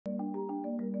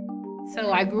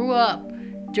So I grew up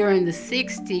during the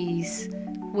 60s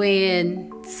when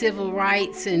civil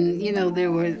rights and,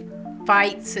 there were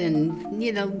fights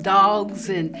and, dogs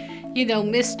and,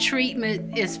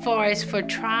 mistreatment as far as for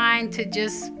trying to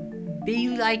just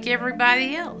be like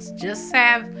everybody else, just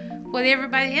have what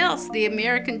everybody else, the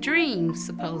American dream,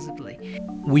 supposedly.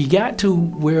 We got to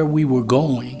where we were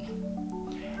going,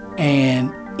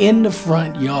 and in the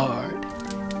front yard,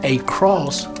 a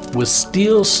cross was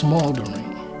still smoldering.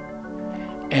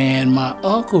 And my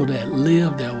uncle that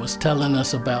lived there was telling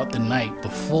us about the night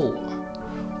before,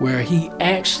 where he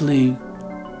actually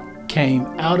came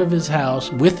out of his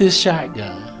house with his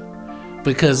shotgun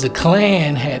because the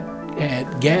Klan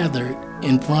had gathered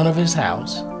in front of his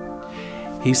house.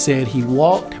 He said he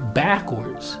walked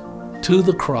backwards to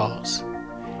the cross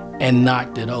and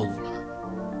knocked it over.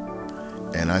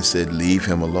 And I said, leave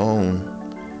him alone.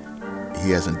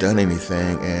 He hasn't done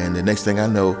anything. And the next thing I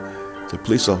know, the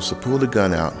police officer pulled the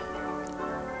gun out,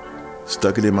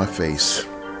 stuck it in my face,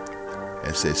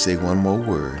 and said, say one more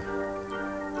word,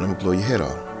 and I'm gonna blow your head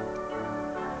off.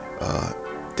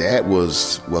 That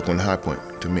was welcome to High Point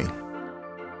to me.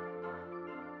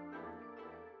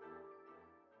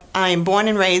 I am born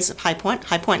and raised High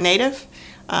Point native,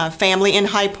 family in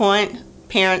High Point,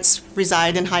 parents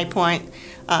reside in High Point,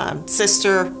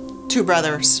 sister, 2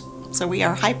 brothers, so we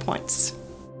are High Points.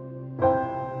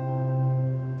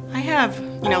 I have,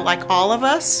 like all of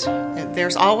us,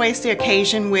 there's always the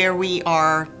occasion where we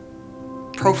are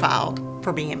profiled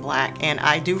for being black, and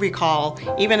I do recall,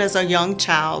 even as a young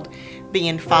child,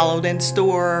 being followed in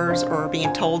stores or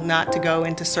being told not to go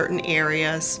into certain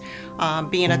areas.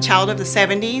 Being a child of the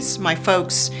 70s, my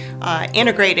folks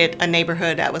integrated a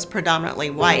neighborhood that was predominantly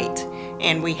white,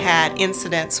 and we had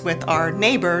incidents with our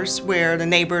neighbors where the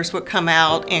neighbors would come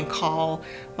out and call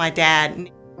my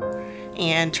dad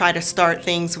and try to start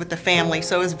things with the family.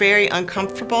 So it was very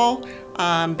uncomfortable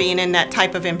being in that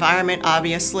type of environment,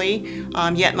 obviously,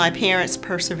 yet my parents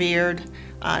persevered.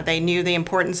 They knew the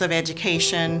importance of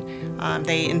education.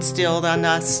 They instilled on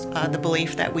us the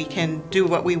belief that we can do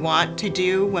what we want to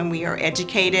do when we are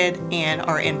educated and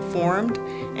are informed,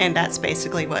 and that's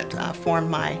basically what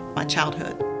formed my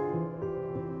childhood.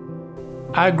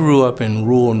 I grew up in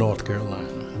rural North Carolina.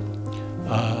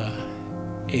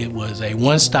 It was a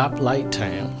one-stop-light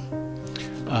town.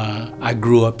 I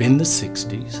grew up in the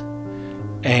 60s,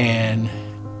 and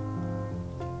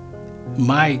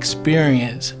my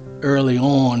experience early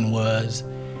on was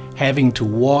having to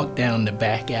walk down the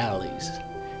back alleys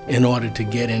in order to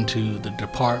get into the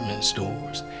department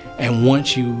stores. And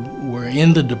once you were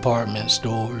in the department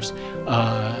stores,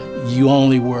 you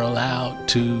only were allowed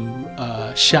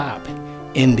to shop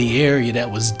in the area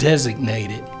that was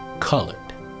designated colored.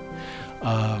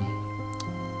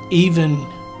 Even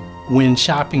when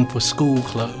shopping for school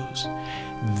clothes,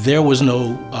 there was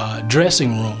no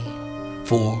dressing room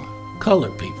for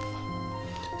colored people.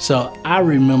 So I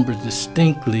remember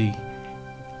distinctly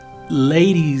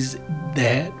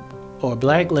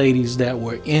black ladies that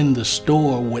were in the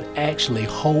store would actually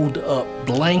hold up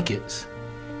blankets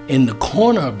in the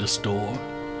corner of the store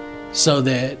so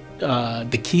that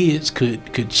the kids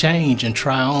could change and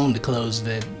try on the clothes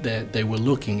that they were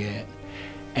looking at.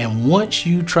 And once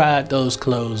you tried those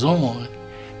clothes on,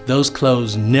 those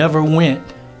clothes never went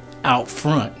out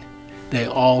front. They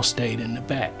all stayed in the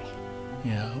back,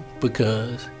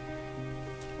 because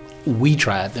we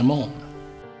tried them on.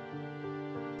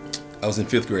 I was in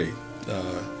 5th grade.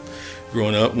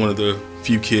 Growing up, one of the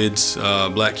few kids,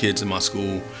 black kids in my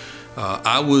school.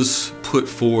 I was put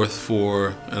forth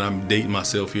for, and I'm dating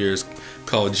myself here, it's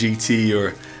called GT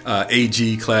or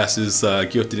AG classes,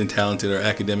 gifted and talented or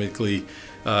academically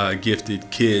gifted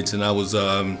kids. And I was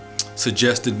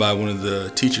suggested by one of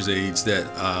the teacher's aides that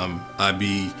I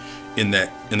be in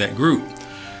that group.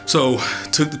 So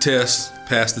took the test,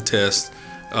 passed the test,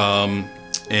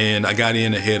 and I got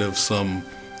in ahead of some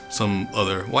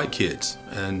other white kids.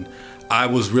 And I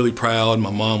was really proud,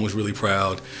 my mom was really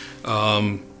proud.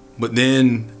 But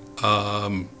then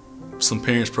some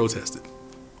parents protested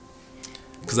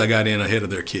because I got in ahead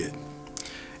of their kid.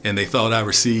 And they thought I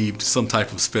received some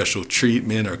type of special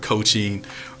treatment or coaching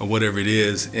or whatever it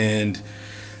is. And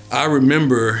I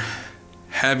remember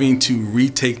having to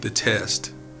retake the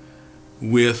test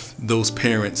with those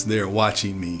parents there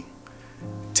watching me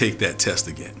take that test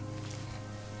again.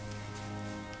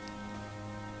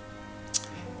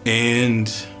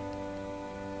 And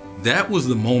that was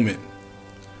the moment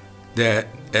that,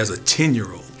 as a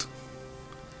 10-year-old,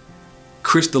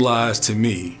 crystallized to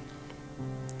me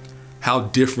how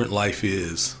different life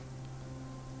is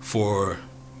for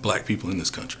black people in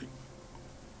this country.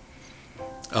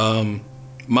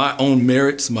 my own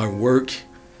merits, my work,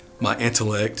 my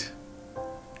intellect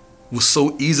was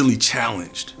so easily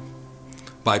challenged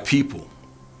by people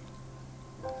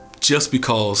just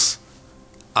because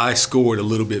I scored a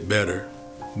little bit better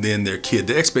than their kid.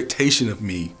 The expectation of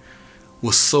me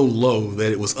was so low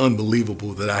that it was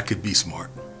unbelievable that I could be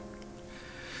smart.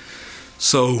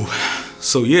 So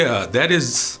yeah,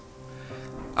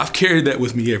 I've carried that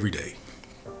with me every day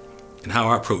and how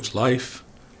I approach life,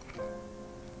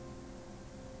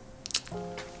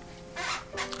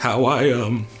 how I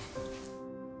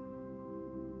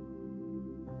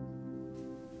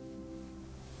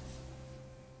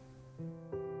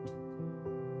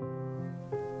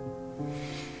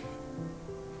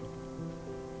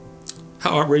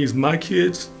raise my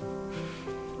kids,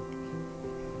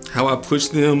 how I push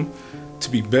them to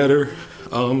be better,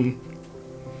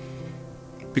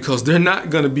 because they're not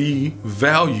going to be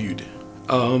valued,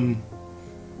 and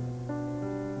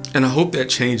I hope that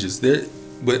changes.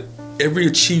 But every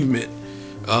achievement,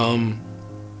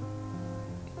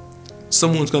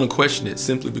 someone's going to question it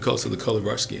simply because of the color of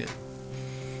our skin,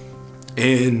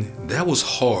 and that was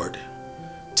hard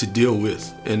to deal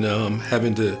with, and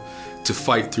having to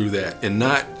fight through that and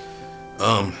not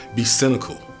be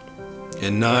cynical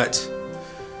and not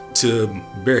to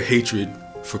bear hatred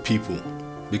for people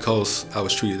because I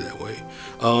was treated that way.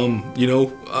 You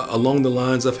know, along the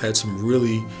lines, I've had some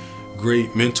really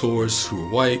great mentors who are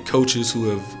white, coaches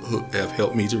who have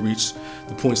helped me to reach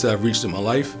the points that I've reached in my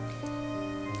life.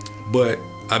 But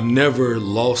I've never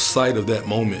lost sight of that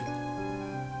moment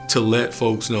to let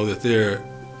folks know that there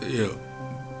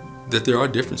are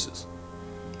differences.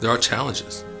 There are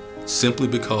challenges simply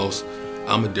because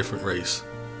I'm a different race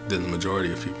than the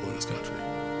majority of people in this country.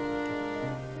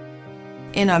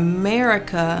 In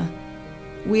America,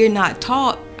 we're not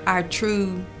taught our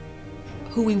true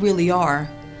who we really are.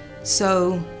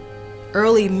 So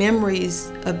early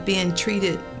memories of being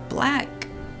treated black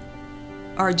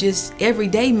are just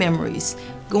everyday memories.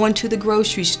 Going to the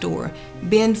grocery store,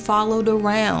 being followed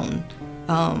around,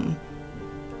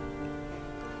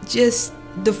 just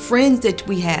the friends that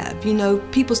we have. You know,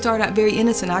 people start out very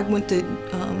innocent. I went to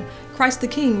Christ the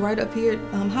King right up here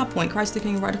at High Point, Christ the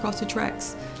King right across the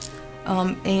tracks.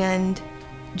 And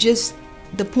just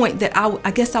the point that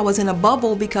I guess I was in a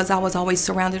bubble because I was always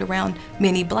surrounded around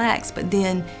many blacks. But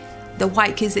then the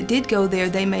white kids that did go there,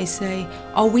 they may say,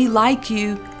 oh, we like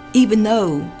you even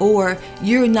though, or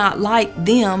you're not like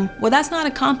them. Well, that's not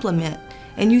a compliment.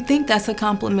 And you think that's a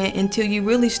compliment until you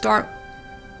really start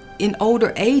in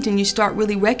older age and you start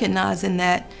really recognizing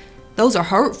that those are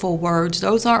hurtful words.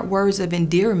 Those aren't words of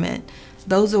endearment.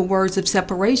 Those are words of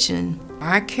separation.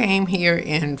 I came here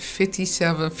in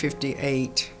 57,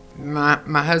 58.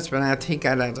 My husband, after he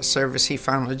got out of service, he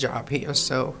found a job here,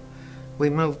 so we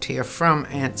moved here from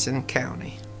Anson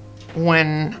County.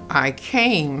 When I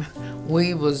came,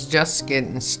 we was just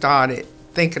getting started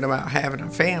thinking about having a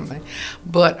family,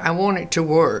 but I wanted to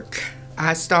work.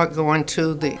 I started going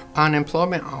to the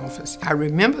unemployment office. I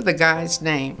remember the guy's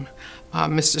name,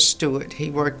 Mr. Stewart.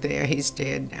 He worked there. He's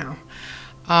dead now.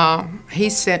 He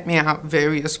sent me out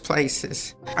various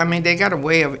places. I mean, they got a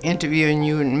way of interviewing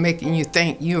you and making you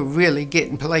think you're really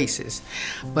getting places.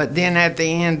 But then at the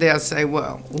end, they'll say,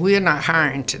 well, we're not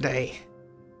hiring today.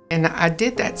 And I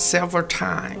did that several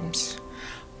times,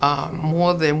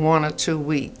 more than 1 or 2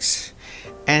 weeks.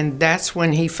 And that's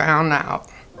when he found out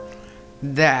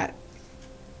that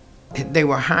they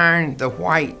were hiring the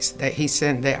whites that he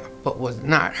sent there, but was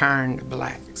not hiring the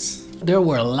blacks. There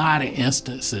were a lot of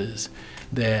instances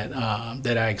that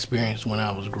I experienced when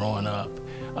I was growing up.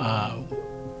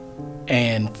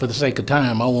 And for the sake of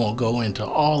time, I won't go into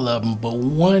all of them, but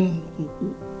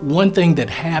one thing that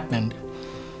happened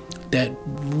that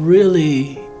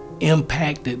really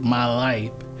impacted my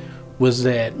life was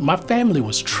that my family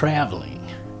was traveling,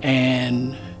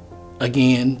 and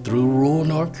again, through rural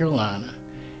North Carolina,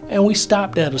 and we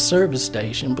stopped at a service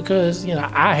station because, you know,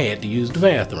 I had to use the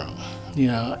bathroom. You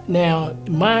know, now,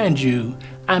 mind you,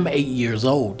 I'm 8 years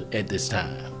old at this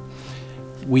time.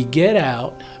 We get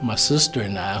out, my sister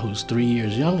and I, who's 3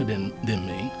 years younger than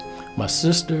me, my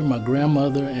sister, my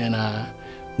grandmother, and I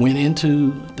went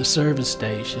into the service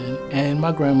station, and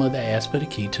my grandmother asked for the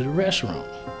key to the restroom.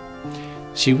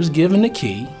 She was given the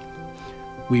key.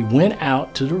 We went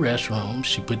out to the restroom.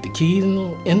 She put the keys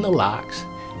in the locks,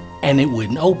 and it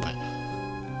wouldn't open.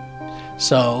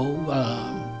 So,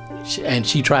 and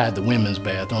she tried the women's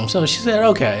bathroom. So she said,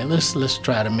 okay, let's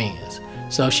try the men's.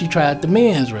 So she tried the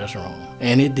men's restroom,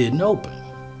 and it didn't open.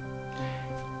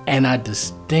 And I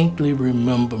distinctly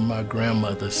remember my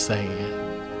grandmother saying,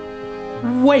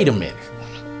 wait a minute.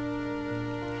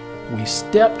 We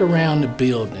stepped around the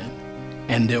building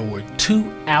and there were 2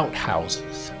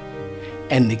 outhouses,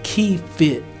 and the key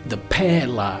fit the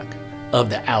padlock of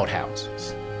the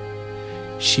outhouses.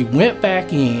 She went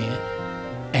back in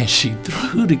and she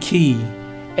threw the key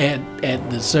at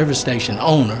the service station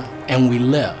owner, and we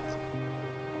left.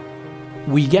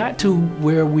 We got to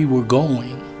where we were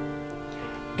going,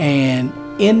 and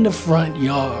in the front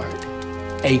yard,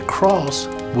 a cross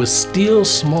was still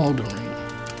smoldering.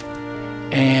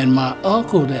 And my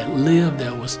uncle that lived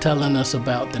there was telling us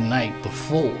about the night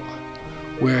before,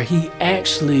 where he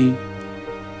actually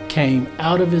came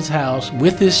out of his house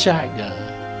with his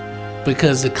shotgun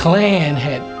because the Klan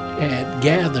had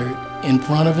gathered in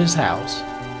front of his house.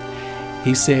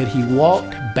 He said he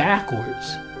walked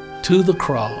backwards to the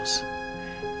cross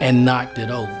and knocked it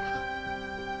over.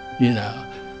 You know,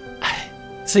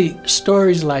 see,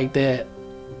 stories like that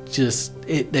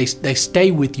they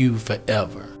stay with you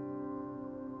forever.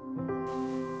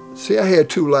 See, I had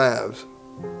 2 lives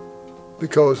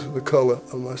because of the color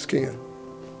of my skin.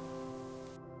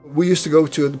 We used to go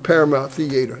to the Paramount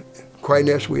Theater. Quite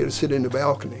naturally, we had to sit in the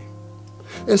balcony.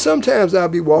 And sometimes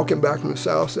I'd be walking back from the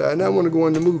south side and I want to go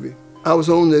in the movie. I was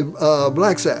on the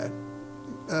black side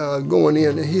going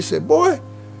in, and he said, "Boy,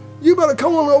 you better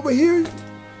come on over here.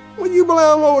 Well, you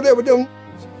belong over there with them."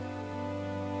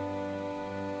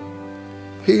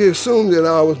 He assumed that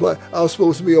I was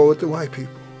supposed to be over with the white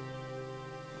people.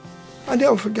 I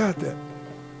never forgot that.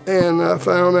 And I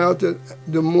found out that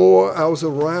the more I was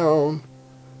around,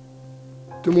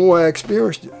 the more I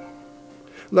experienced it.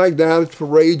 Like down at the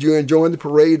parade, you're enjoying the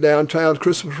parade downtown,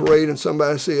 Christmas parade, and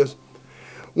somebody says,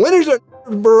 "When is the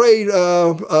parade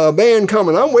band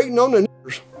coming? I'm waiting on the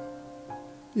niggers."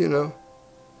 You know,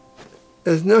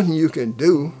 there's nothing you can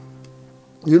do.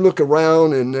 You look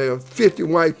around and there are 50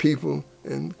 white people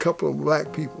and a couple of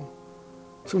black people.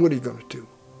 So what are you going to do?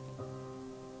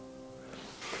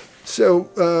 So,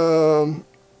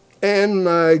 and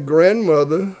my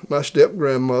grandmother, my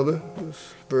step-grandmother,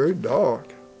 was a very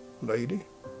dark lady.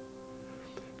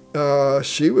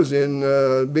 She was in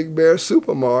Big Bear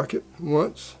supermarket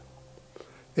once,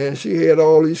 and she had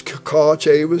all these car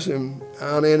shavers and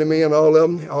Aunt Enemy and all of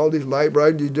them, all these light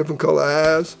bright, these different color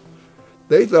eyes.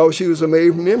 They thought she was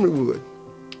made from emery wood.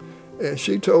 And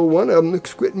she told one of them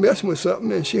to quit messing with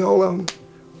something, and she all of them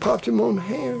popped him on the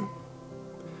hand.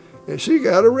 And she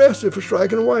got arrested for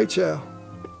striking a white child.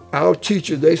 Our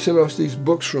teachers, they sent us these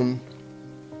books from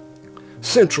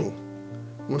Central.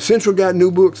 When Central got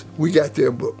new books, we got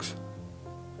their books.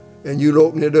 And you'd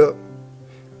open it up.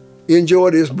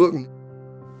 Enjoy this book.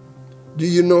 Do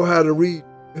you know how to read?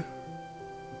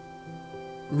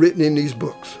 Written in these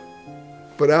books.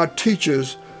 But our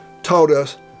teachers taught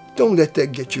us, don't let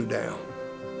that get you down.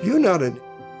 You're not a...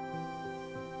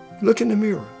 Look in the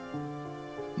mirror.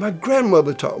 My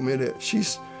grandmother taught me that.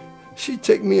 She'd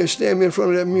take me and stand me in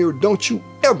front of that mirror. Don't you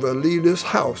ever leave this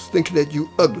house thinking that you're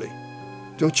ugly.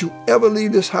 Don't you ever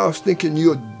leave this house thinking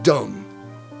you're dumb.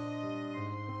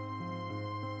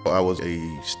 I was a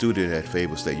student at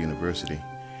Fayetteville State University,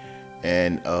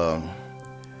 and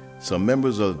some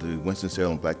members of the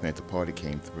Winston-Salem Black Panther Party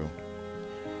came through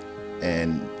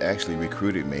and actually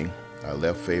recruited me. I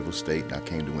left Fayetteville State and I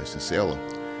came to Winston-Salem.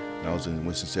 And I was in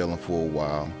Winston-Salem for a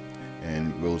while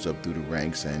and rose up through the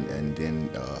ranks, and then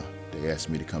they asked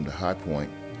me to come to High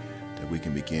Point, that we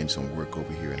can begin some work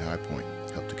over here in High Point,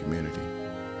 help the community.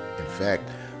 In fact,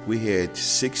 we had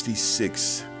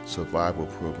 66 survival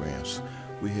programs.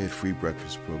 We had free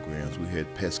breakfast programs, we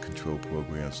had pest control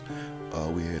programs,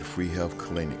 we had free health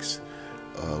clinics,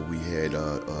 we had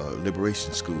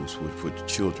liberation schools for the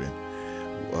children.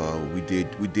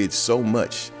 We did so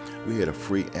much. We had a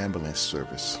free ambulance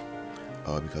service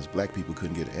because black people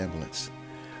couldn't get an ambulance.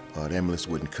 The ambulance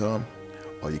wouldn't come,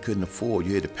 or you couldn't afford.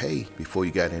 You had to pay before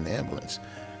you got in the ambulance,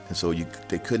 and so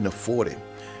they couldn't afford it.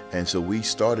 And so we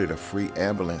started a free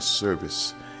ambulance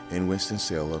service in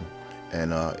Winston-Salem,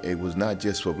 and it was not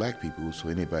just for black people, it was for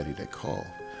anybody that called.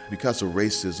 Because of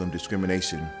racism,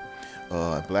 discrimination,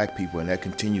 black people, and that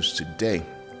continues today,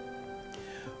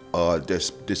 this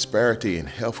disparity in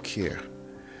health care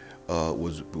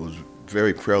was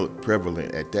very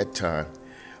prevalent at that time,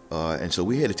 and so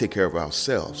we had to take care of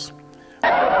ourselves.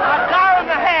 $1.50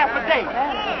 a day,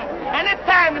 and it's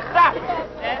time to stop it.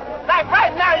 Like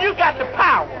right now, you got the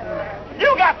power.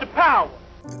 You got the power.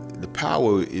 The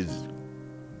power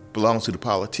belongs to the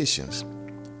politicians.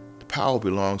 The power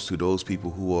belongs to those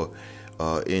people who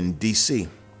are in D.C.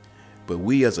 But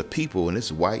we as a people, and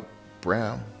it's white,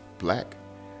 brown, black,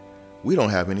 we don't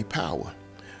have any power.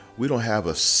 We don't have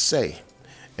a say.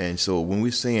 And so when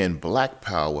we're saying black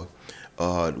power,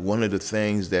 one of the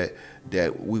things that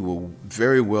that we were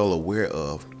very well aware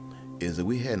of is that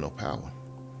we had no power.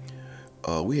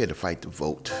 We had to fight to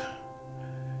vote.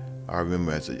 I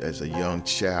remember as a young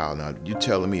child, now you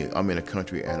telling me I'm in a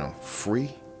country and I'm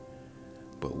free,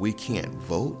 but we can't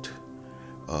vote?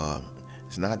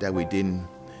 It's not that we didn't,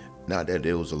 not that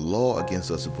there was a law against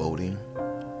us voting,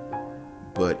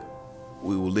 but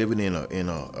we were living in a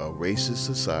racist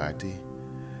society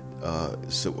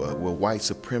where white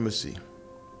supremacy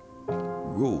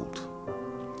ruled.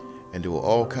 And there were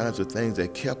all kinds of things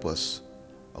that kept us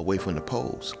away from the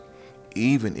polls,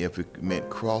 even if it meant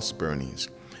cross burnings.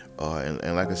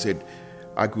 And like I said,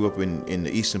 I grew up in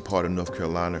the eastern part of North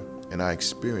Carolina, and I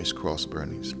experienced cross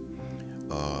burnings,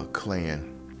 Klan.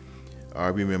 I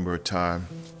remember a time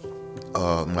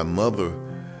my mother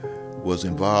was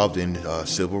involved in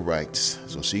civil rights,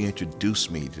 so she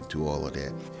introduced me to all of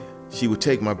that. She would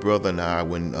take my brother and I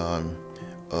when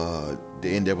the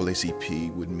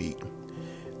NAACP would meet,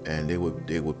 and they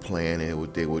would plan,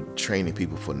 and they were training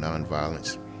people for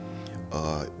nonviolence.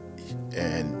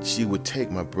 And she would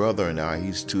take my brother and I,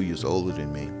 he's 2 years older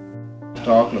than me.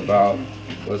 Talking about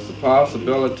was the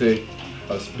possibility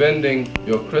of spending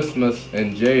your Christmas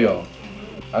in jail.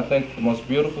 I think the most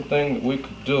beautiful thing that we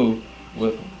could do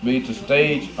would be to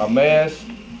stage a mass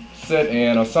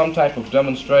sit-in or some type of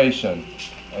demonstration.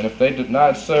 And if they did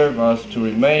not serve us, to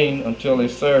remain until they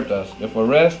served us. If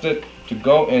arrested, to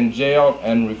go in jail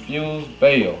and refuse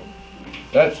bail.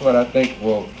 That's what I think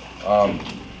will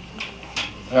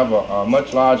have a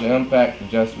much larger impact than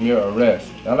just mere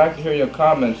arrest. I'd like to hear your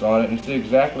comments on it and see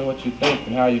exactly what you think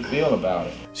and how you feel about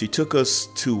it. She took us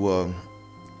to,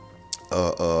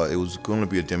 it was going to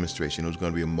be a demonstration, it was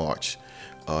going to be a march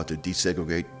to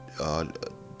desegregate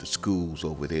the schools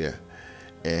over there.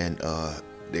 And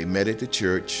they met at the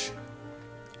church,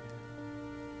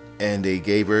 and they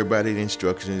gave everybody the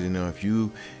instructions, if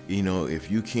you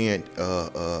can't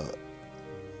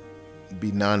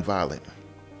be nonviolent,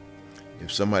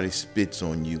 if somebody spits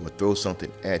on you or throws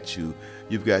something at you,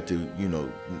 you've got to,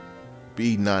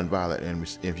 be nonviolent.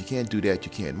 And if you can't do that,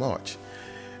 you can't march.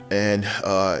 And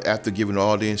after giving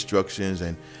all the instructions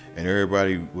and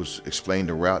everybody was explaining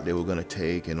the route they were going to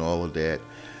take and all of that,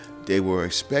 they were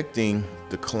expecting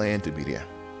the Klan to be there.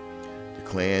 The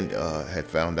Klan had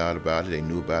found out about it, they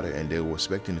knew about it, and they were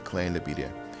expecting the Klan to be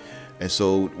there. And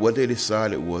so what they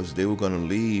decided was they were going to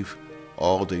leave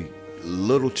all the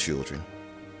little children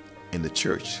in the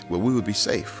church where we would be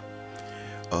safe.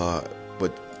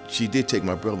 But she did take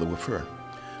my brother with her.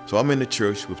 So I'm in the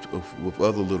church with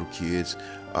other little kids.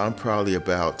 I'm probably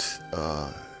about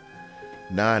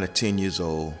 9 or 10 years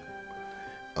old.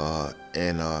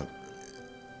 And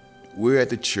we're at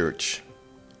the church,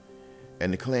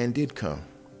 and the Klan did come.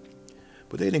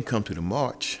 But they didn't come to the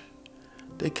march.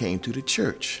 They came to the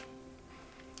church.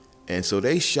 And so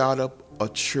they shot up a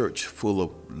church full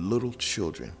of little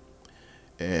children.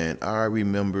 And I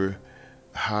remember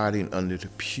hiding under the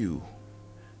pew,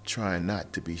 trying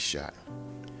not to be shot.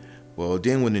 Well,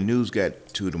 then when the news got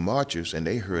to the marchers and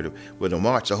they heard of,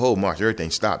 the whole march, everything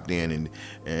stopped then,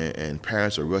 and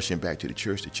parents are rushing back to the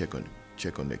church to check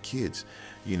on their kids,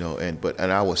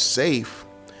 and I was safe,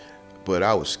 but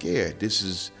I was scared. This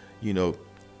is, to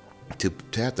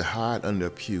have to hide under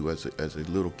a pew as a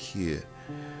little kid,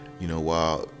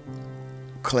 while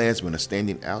Klansmen are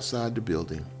standing outside the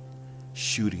building,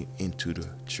 shooting into the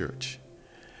church.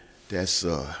 That's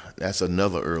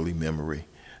another early memory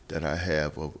that I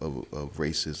have of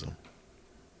racism.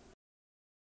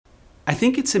 I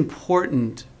think it's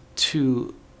important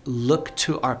to look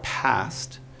to our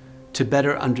past to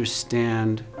better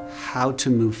understand how to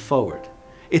move forward.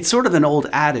 It's sort of an old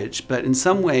adage, but in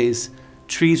some ways,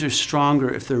 trees are stronger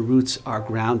if their roots are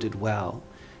grounded well.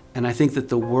 And I think that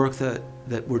the work that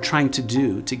we're trying to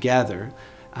do together,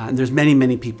 and there's many,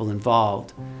 many people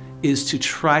involved, is to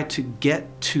try to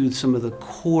get to some of the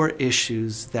core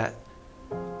issues that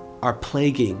are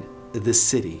plaguing this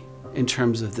city in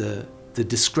terms of the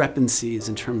discrepancies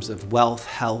in terms of wealth,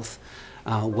 health,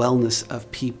 wellness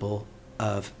of people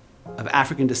of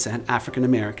African descent, African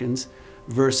Americans,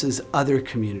 versus other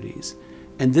communities.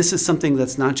 And this is something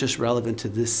that's not just relevant to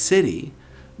this city,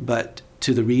 but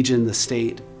to the region, the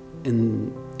state,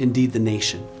 and indeed the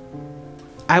nation.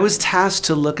 I was tasked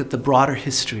to look at the broader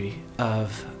history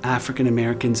of African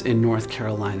Americans in North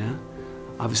Carolina,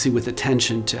 obviously with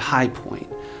attention to High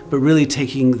Point, but really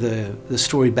taking the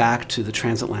story back to the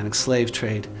transatlantic slave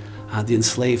trade, the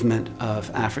enslavement of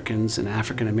Africans and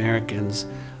African Americans,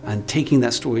 and taking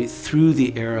that story through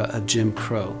the era of Jim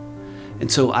Crow.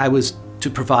 And so I was to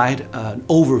provide an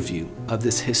overview of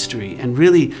this history and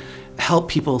really help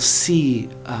people see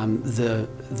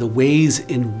the ways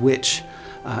in which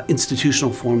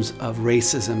institutional forms of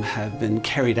racism have been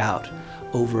carried out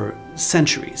over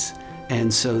centuries.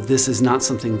 And so this is not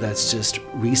something that's just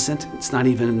recent. It's not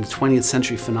even a 20th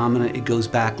century phenomena. It goes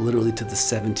back literally to the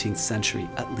 17th century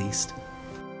at least.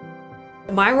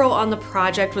 My role on the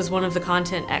project was one of the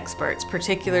content experts,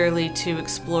 particularly to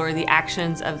explore the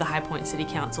actions of the High Point City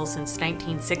Council since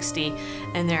 1960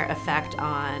 and their effect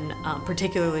on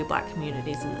particularly Black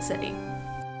communities in the city.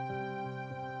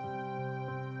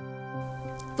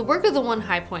 The work of the One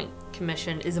High Point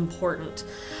Commission is important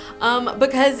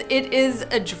because it is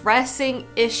addressing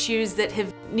issues that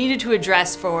have needed to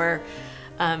address for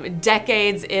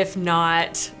decades, if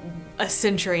not a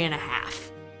century and a half.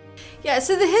 Yeah,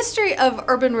 so the history of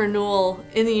urban renewal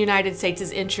in the United States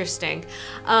is interesting,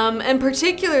 and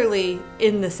particularly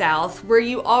in the South, where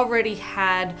you already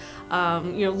had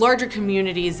larger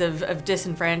communities of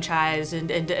disenfranchised and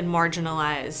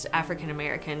marginalized African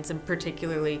Americans, and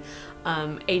particularly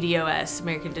ADOS,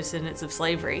 American Descendants of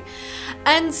Slavery.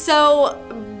 And so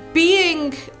being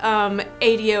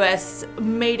ADOS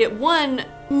made it, one,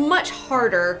 much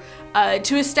harder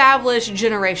to establish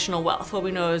generational wealth, what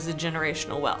we know as the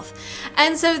generational wealth.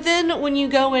 And so then when you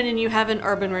go in and you have an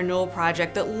urban renewal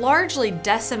project that largely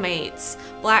decimates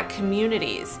Black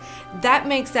communities, that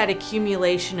makes that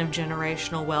accumulation of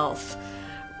generational wealth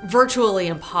virtually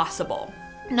impossible.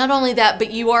 Not only that, but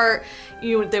they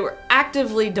were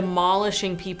actively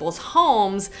demolishing people's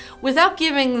homes without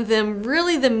giving them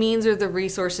really the means or the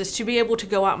resources to be able to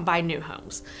go out and buy new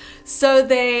homes. So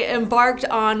they embarked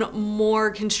on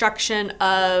more construction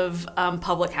of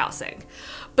public housing.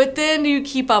 But then do you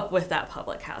keep up with that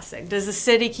public housing? Does the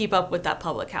city keep up with that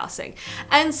public housing?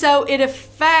 And so it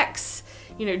affects,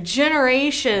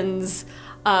 generations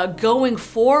going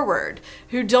forward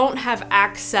who don't have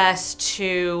access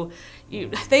to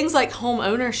things like home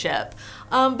ownership,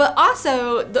 but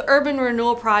also the urban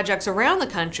renewal projects around the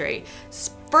country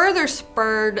further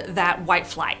spurred that white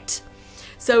flight.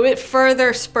 So it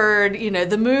further spurred,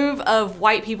 the move of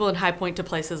white people in High Point to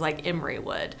places like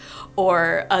Emerywood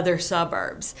or other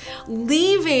suburbs,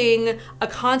 leaving a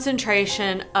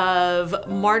concentration of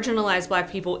marginalized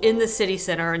Black people in the city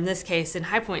center, in this case in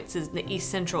High Point, in the East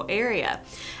Central area.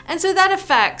 And so that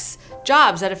affects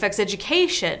jobs, that affects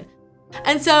education.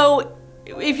 And so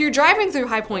if you're driving through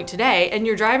High Point today and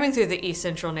you're driving through the East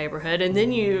Central neighborhood and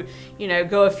then you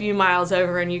go a few miles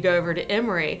over and you go over to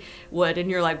Emerywood and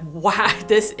you're like, wow,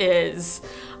 this is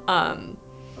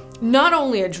not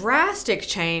only a drastic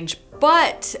change,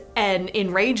 but an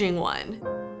enraging one.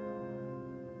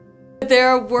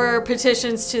 There were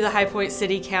petitions to the High Point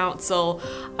City Council,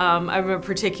 I remember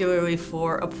particularly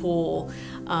for a pool,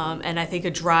 and I think a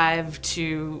drive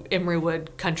to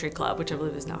Emerywood Country Club, which I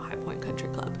believe is now High Point Country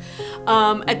Club.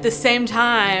 At the same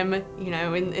time,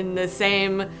 in the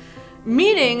same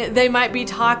meeting, they might be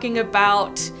talking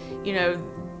about,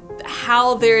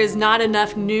 how there is not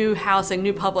enough new housing,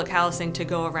 new public housing to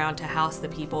go around to house the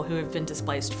people who have been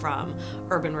displaced from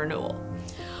urban renewal.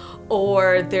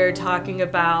 Or they're talking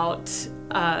about,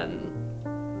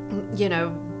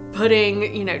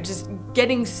 putting, just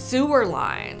getting sewer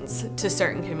lines to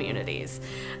certain communities.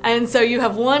 And so you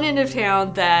have one end of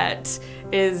town that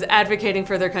is advocating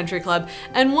for their country club,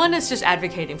 and one is just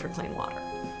advocating for clean water.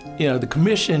 The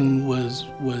commission was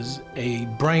a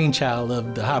brainchild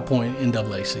of the High Point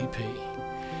NAACP.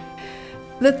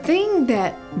 The thing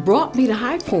that brought me to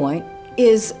High Point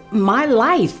is my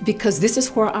life, because this is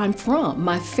where I'm from,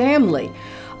 my family,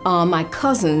 my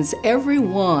cousins,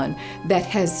 everyone that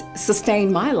has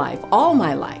sustained my life, all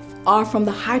my life, are from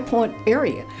the High Point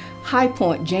area, High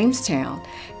Point, Jamestown.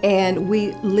 And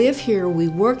we live here, we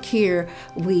work here,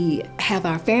 we have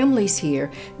our families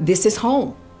here. This is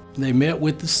home. They met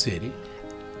with the city,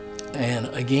 and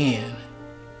again,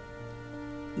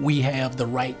 we have the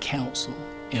right council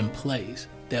in place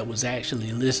that was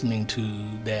actually listening to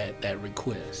that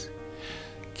request.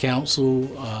 Council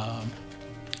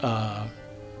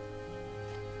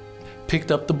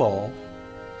picked up the ball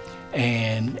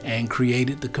and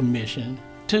created the commission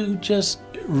to just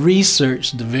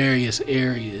research the various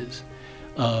areas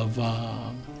of,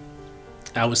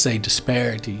 I would say,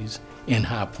 disparities in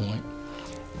High Point,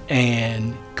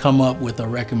 and come up with a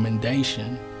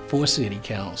recommendation for City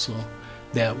Council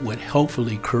that would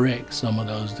hopefully correct some of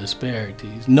those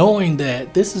disparities, knowing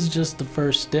that this is just the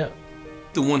first step.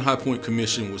 The One High Point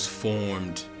Commission was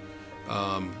formed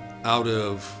out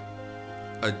of,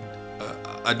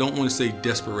 I don't want to say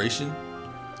desperation,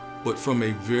 but from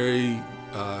a very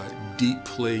deep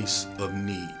place of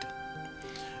need.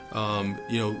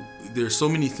 There's so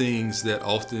many things that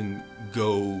often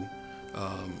go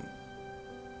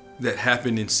that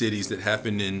happen in cities, that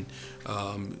happen in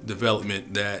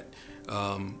development, that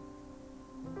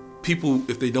people,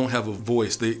 if they don't have a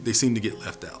voice, they seem to get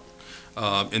left out.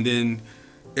 And then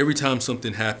every time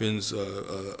something happens,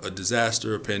 a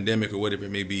disaster, a pandemic, or whatever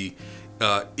it may be,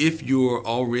 if you're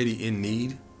already in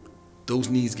need, those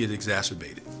needs get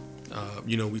exacerbated.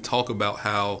 You know, we talk about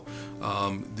how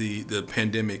the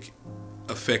pandemic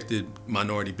affected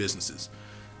minority businesses.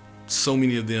 So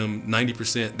many of them,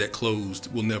 90% that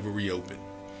closed, will never reopen.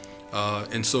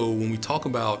 And so when we talk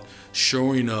about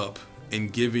shoring up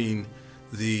and giving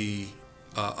the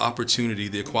opportunity,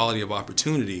 the equality of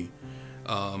opportunity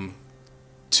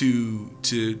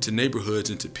to neighborhoods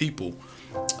and to people,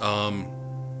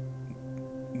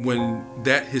 when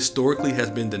that historically has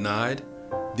been denied,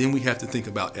 then we have to think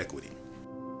about equity.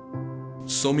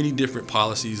 So many different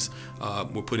policies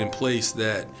were put in place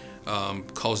that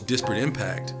cause disparate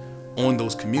impact on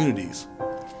those communities.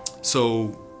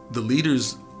 So the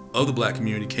leaders of the Black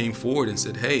community came forward and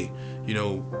said, hey, you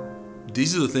know,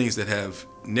 these are the things that have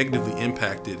negatively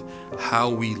impacted how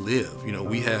we live. You know,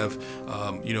 we have,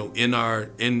 you know,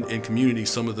 in communities,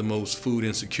 some of the most food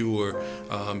insecure,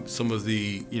 some of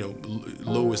the, you know,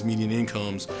 lowest median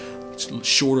incomes,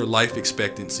 shorter life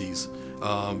expectancies.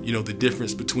 You know, the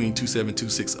difference between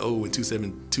 27260 and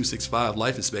 27265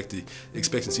 life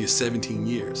expectancy is 17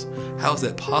 years. How is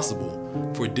that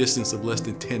possible for a distance of less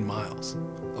than 10 miles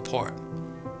apart?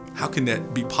 How can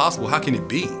that be possible? How can it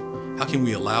be? How can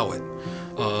we allow it?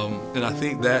 And I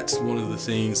think that's one of the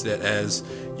things that as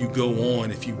you go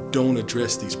on, if you don't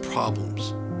address these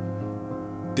problems,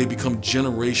 they become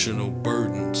generational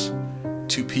burdens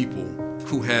to people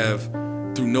who have,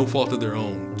 through no fault of their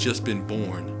own, just been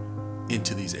born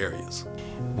into these areas.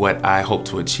 What I hope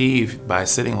to achieve by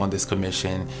sitting on this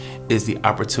commission is the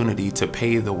opportunity to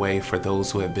pave the way for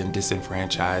those who have been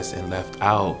disenfranchised and left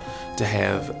out to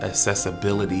have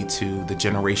accessibility to the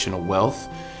generational wealth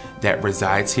that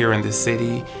resides here in this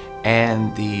city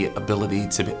and the ability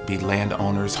to be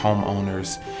landowners,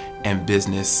 homeowners, and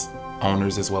business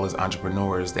owners as well as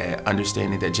entrepreneurs, that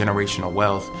understanding that generational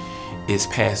wealth is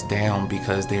passed down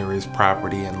because there is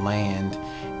property and land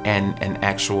and an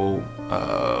actual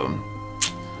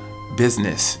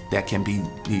business that can be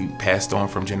passed on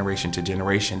from generation to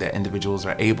generation, that individuals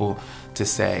are able to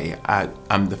say,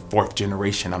 I'm the 4th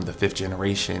generation, I'm the 5th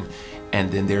generation,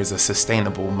 and then there's a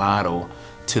sustainable model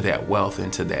to that wealth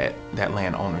and to that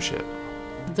land ownership.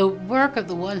 The work of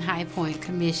the One High Point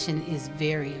Commission is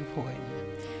very important.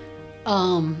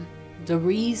 The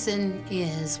reason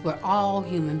is we're all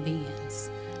human beings.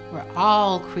 We're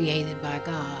all created by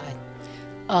God.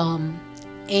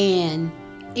 And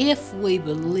if we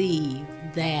believe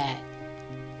that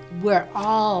we're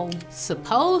all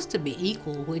supposed to be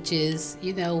equal, which is,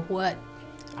 you know, what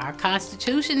our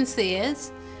Constitution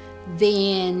says,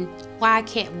 then why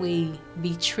can't we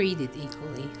be treated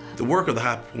equally? The work of the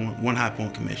One High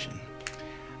Point Commission,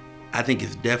 I think,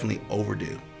 is definitely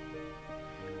overdue.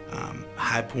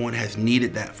 High Point has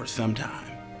needed that for some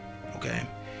time, okay?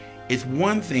 It's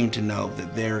one thing to know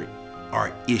that there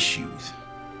are issues.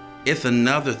 It's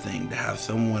another thing to have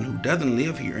someone who doesn't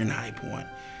live here in High Point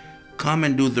come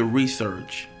and do the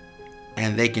research,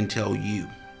 and they can tell you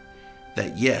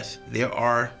that yes, there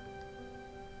are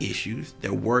issues,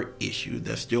 there were issues,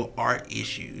 there still are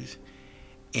issues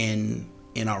in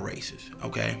our races,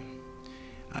 okay?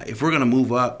 If we're gonna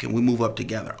move up, can we move up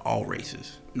together, all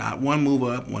races? Not one move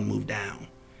up, one move down.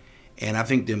 And I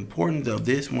think the importance of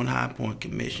this One High Point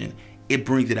Commission, it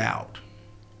brings it out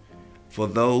for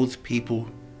those people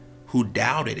who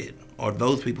doubted it, or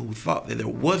those people who thought that there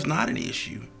was not an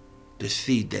issue, to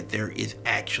see that there is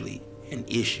actually an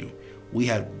issue. We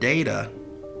have data,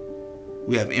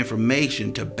 we have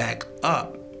information to back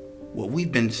up what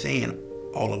we've been saying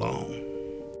all along.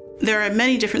 There are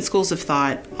many different schools of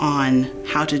thought on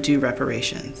how to do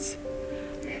reparations.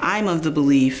 I'm of the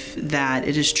belief that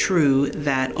it is true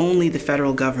that only the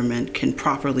federal government can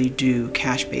properly do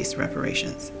cash-based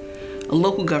reparations. A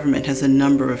local government has a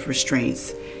number of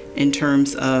restraints in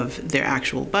terms of their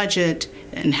actual budget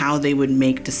and how they would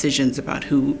make decisions about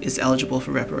who is eligible for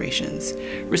reparations.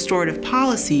 Restorative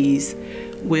policies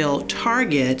will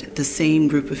target the same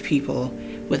group of people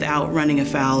without running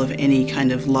afoul of any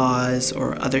kind of laws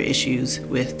or other issues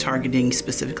with targeting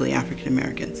specifically African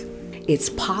Americans. It's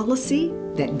policy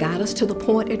that got us to the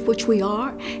point at which we are,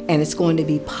 and it's going to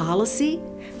be policy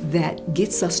that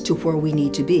gets us to where we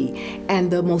need to be.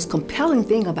 And the most compelling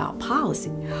thing about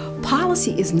policy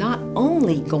is not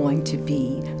only going to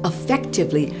be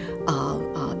effectively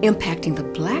impacting the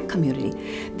Black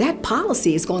community, that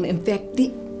policy is going to affect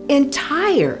the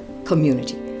entire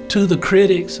community, To the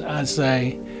critics, I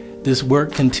say this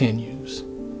work continues.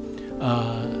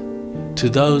 To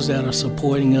those that are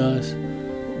supporting us,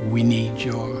 we need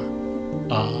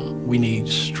we need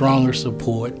stronger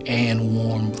support and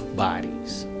warm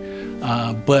bodies.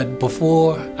 But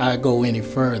before I go any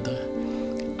further,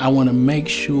 I want to make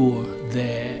sure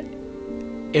that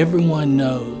everyone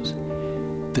knows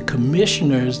the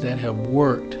commissioners that have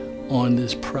worked on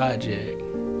this project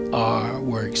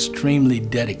were extremely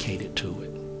dedicated to it.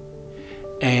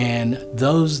 And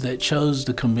those that chose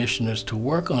the commissioners to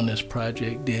work on this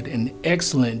project did an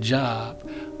excellent job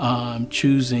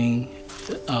choosing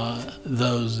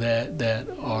those that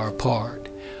are a part.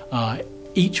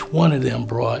 Each one of them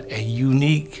brought a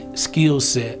unique skill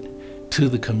set to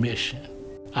the commission.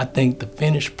 I think the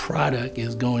finished product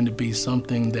is going to be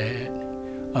something that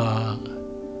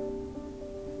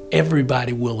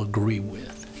everybody will agree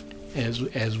with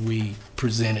as we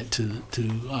present it to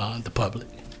the public.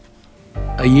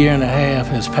 A year and a half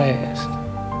has passed,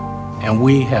 and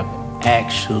we have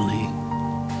actually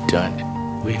done it.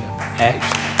 We have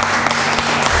actually